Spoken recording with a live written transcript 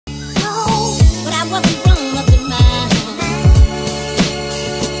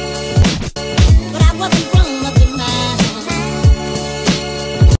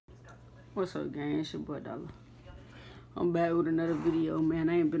What's up, gang? It's your boy Dolla. I'm back with another video, man.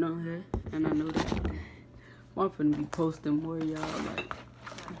 I ain't been on here, and I know that. I'm finna be posting more, y'all. Like,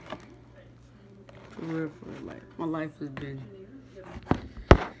 for real, like, my life has been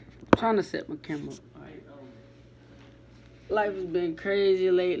trying to set my camera up. Like, life has been crazy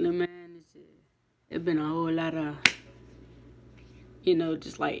lately, man. It's been a whole lot of, you know,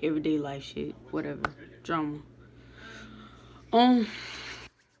 just like everyday life shit, whatever, drama.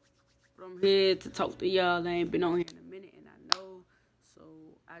 But I'm here to talk to y'all. I ain't been on here in a minute, and I know. So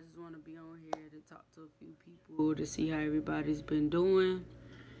I just want to be on here to talk to a few people to see how everybody's been doing.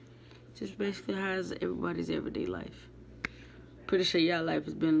 Just basically how's everybody's everyday life. Pretty sure y'all life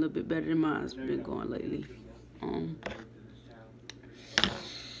has been a little bit better than mine's been going lately.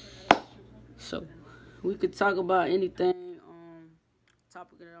 So we could talk about anything.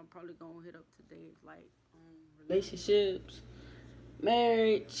 Topic that I'm probably gonna hit up today is like relationships,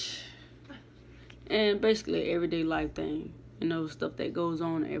 marriage, and basically everyday life thing. You know, stuff that goes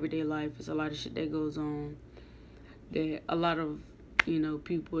on in everyday life. There's a lot of shit that goes on that a lot of, you know,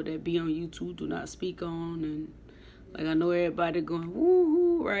 people that be on YouTube do not speak on. And like, I know everybody going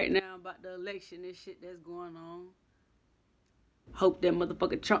woo-hoo right now about the election and shit that's going on. Hope that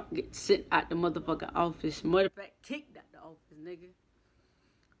motherfucker Trump gets sent out the motherfucking office. Matter of fact, kicked out the office, nigga.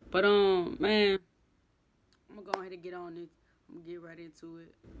 But man, I'm gonna go ahead and get on it. I'm gonna get right into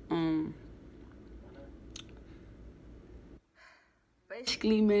it.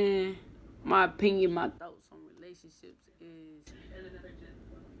 Basically, man, my opinion, my thoughts on relationships is,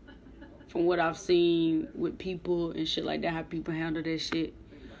 from what I've seen with people and shit like that, how people handle that shit.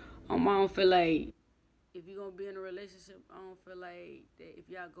 I don't feel like if you're gonna be in a relationship, I don't feel like that if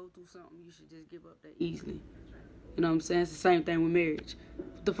y'all go through something, you should just give up that easily. You know what I'm saying? It's the same thing with marriage.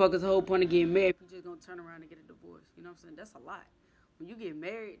 What the fuck is the whole point of getting married if you just gonna turn around and get a divorce? You know what I'm saying? That's a lot. When you get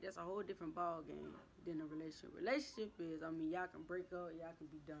married, that's a whole different ball game than a relationship. Relationship is, I mean, y'all can break up, y'all can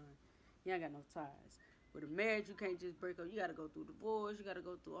be done. You ain't got no ties. With a marriage, you can't just break up. You gotta go through divorce, you gotta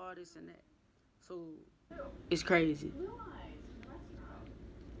go through all this and that. So, it's crazy. You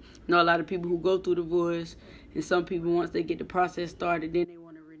know, a lot of people who go through divorce, and some people, once they get the process started, then they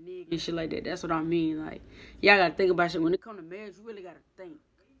want to renege and shit like that. That's what I mean. Like, y'all gotta think about shit. When it comes to marriage, you really gotta think.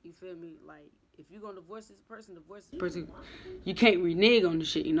 You feel me? Like, if you're gonna divorce this person, you can't renege on the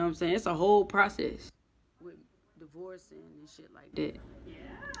shit. You know what I'm saying? It's a whole process with divorcing and shit like that.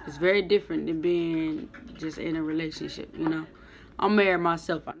 It's very different than being just in a relationship, you know? I'm married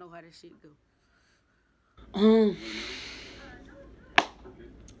myself. I know how that shit go.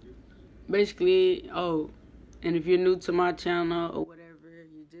 Basically, and if you're new to my channel or whatever,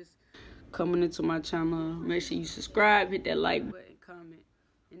 you're just coming into my channel, make sure you subscribe, hit that like button, comment.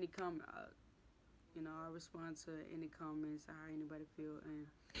 Any comment, you know, I'll respond to any comments, how anybody feel. And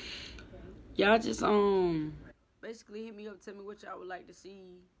y'all just, basically hit me up, tell me what y'all would like to see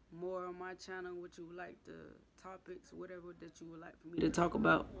more on my channel, what you would like, the topics, whatever that you would like for me to talk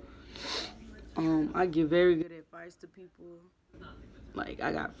about. I give very good advice to people. Like,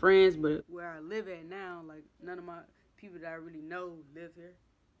 I got friends, but where I live at now, like, none of my people that I really know live here.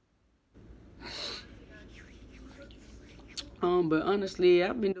 But honestly,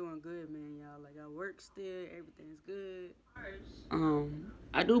 I've been doing good, man, y'all. Like, I work still, everything's good.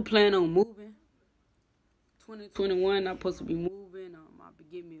 I do plan on moving. 2021, I'm supposed to be moving. I'll be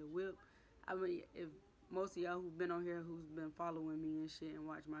getting me a whip. I mean, if most of y'all who've been on here, who's been following me and shit and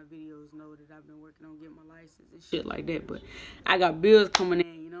watch my videos, know that I've been working on getting my license and shit like that. But I got bills coming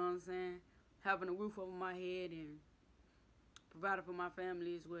in, you know what I'm saying? Having a roof over my head and providing for my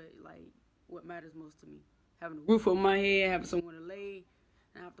family is what matters most to me. Having a roof over my head, having somewhere to lay,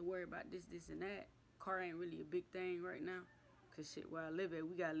 and I have to worry about this and that. Car ain't really a big thing right now. Cause shit, where I live at,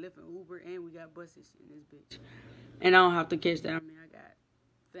 we got Lyft and Uber, and we got buses in this bitch. And I don't have to catch that. I mean, I got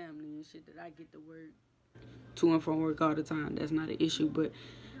family and shit that I get to work to and from work all the time. That's not an issue, but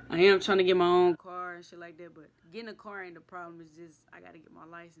I am trying to get my own car and shit like that. But getting a car ain't the problem. It's just I gotta get my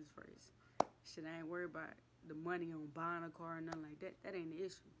license first. Shit, I ain't worried about the money on buying a car and nothing like that. That ain't the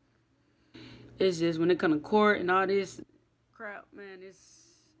issue. It's just when it comes to court and all this crap, man, it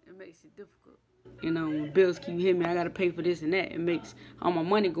makes it difficult. You know, when bills keep hitting me, I gotta pay for this and that. It makes all my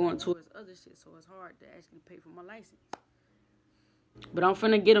money going towards other shit, so it's hard to actually pay for my license. But I'm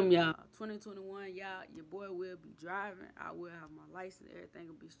finna get them, y'all. 2021, y'all, your boy will be driving. I will have my license. Everything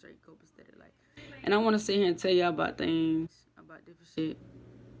will be straight, copacetic, like. And I want to sit here and tell y'all about things, about different shit.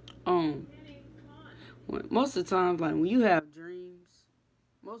 Most of the times, like, when you have dreams,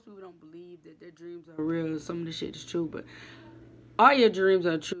 most people don't believe that their dreams are real. Some of the shit is true, but all your dreams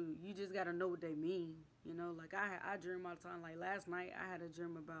are true. You just gotta know what they mean. You know, like I dream all the time. Like last night, I had a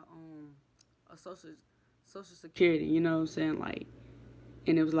dream about a social security, you know what I'm saying? Like,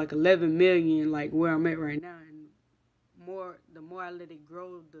 and it was like 11 million, like where I'm at right now. And the more I let it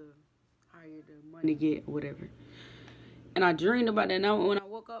grow, the higher the money get, or whatever. And I dreamed about that. Now when I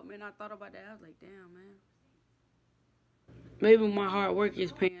woke up, man, I thought about that. I was like, damn, man, maybe my hard work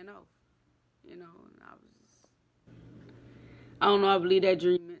is paying off, you know. And I don't know. I believe that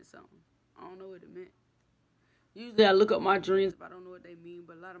dream meant something. I don't know what it meant. Usually I look up my dreams, but I don't know what they mean.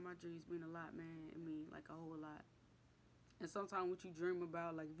 But a lot of my dreams mean a lot, man. It mean like a whole lot. And sometimes what you dream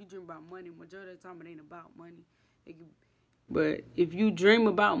about, like if you dream about money, majority of the time it ain't about money. But if you dream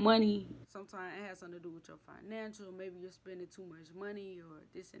about money, sometimes it has something to do with your financial. Maybe you're spending too much money or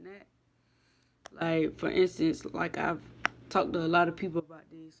this and that. Like, for instance, like I've talked to a lot of people about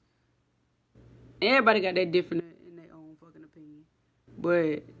this. Everybody got that different in their own fucking opinion.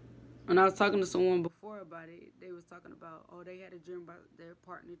 But when I was talking to someone before about it, they was talking about, oh, they had a dream about their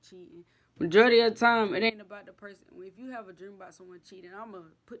partner cheating. Majority of the time, it ain't about the person. If you have a dream about someone cheating, I'm going to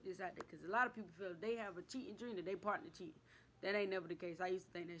put this out there because a lot of people feel if they have a cheating dream that they partner cheating. That ain't never the case. I used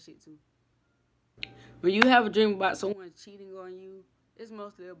to think that shit too. When you have a dream about someone cheating on you, it's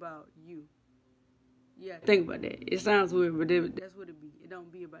mostly about you. Yeah, think about that. It sounds weird, but that's what it be. It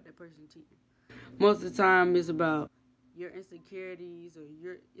don't be about that person cheating. Most of the time, it's about your insecurities, or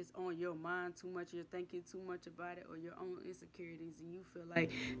it's on your mind too much. You're thinking too much about it, or your own insecurities, and you feel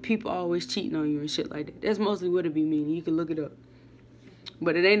like people always cheating on you and shit like that. That's mostly what it be meaning. You can look it up,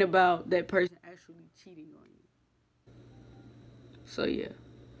 but it ain't about that person actually cheating on you. So yeah,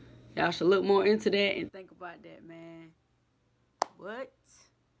 y'all should look more into that and think about that, man. What?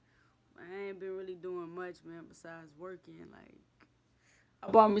 I ain't been really doing much, man, besides working. Like, I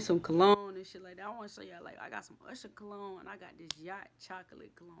bought me some cologne and shit like that. I want to show y'all, like, I got some Usher cologne, and I got this Yacht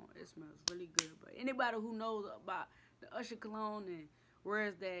chocolate cologne. It smells really good. But anybody who knows about the Usher cologne and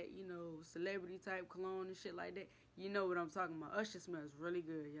wears that, you know, celebrity type cologne and shit like that, you know what I'm talking about. Usher smells really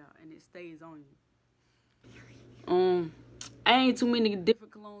good, y'all, and it stays on you. I ain't too many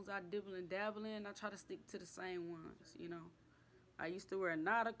different colognes I dibble and dabble in. I try to stick to the same ones, you know. I used to wear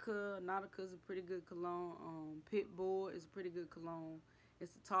Nautica. Nautica's a pretty good cologne. Pitbull is a pretty good cologne.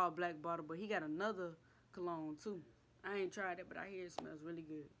 It's a tall black bottle, but he got another cologne too. I ain't tried it, but I hear it smells really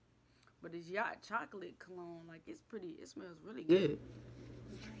good. But this Yacht chocolate cologne, like, it smells really good.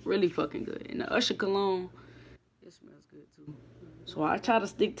 Really fucking good. And the Usher cologne, it smells good too. So I try to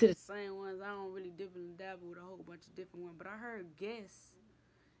stick to the same ones. I don't really dibble and dabble with a whole bunch of different ones. But I heard Guess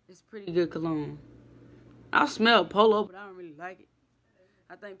is pretty good cologne. I smell Polo, but I don't really like it.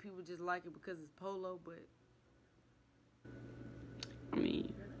 I think people just like it because it's Polo, but I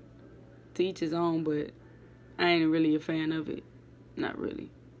mean, to each his own, but I ain't really a fan of it. Not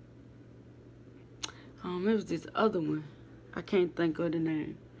really. It was this other one. I can't think of the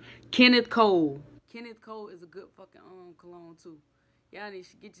name. Kenneth Cole. Kenneth Cole is a good fucking cologne too. Y'all need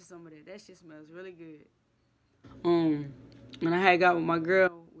to get you some of that. That shit smells really good. When I had got with my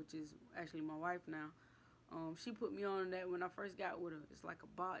girl, which is actually my wife now, she put me on that when I first got with her. It's like a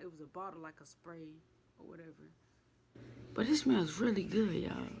bottle. It was a bottle, like a spray or whatever. But it smells really good,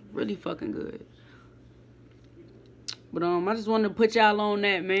 y'all. Really fucking good. But I just wanted to put y'all on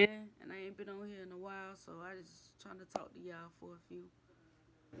that, man. And I ain't been on here in a while, so I just trying to talk to y'all for a few.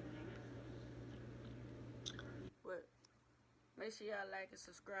 But make sure y'all like and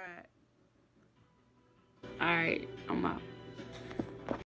subscribe. Alright, I'm out.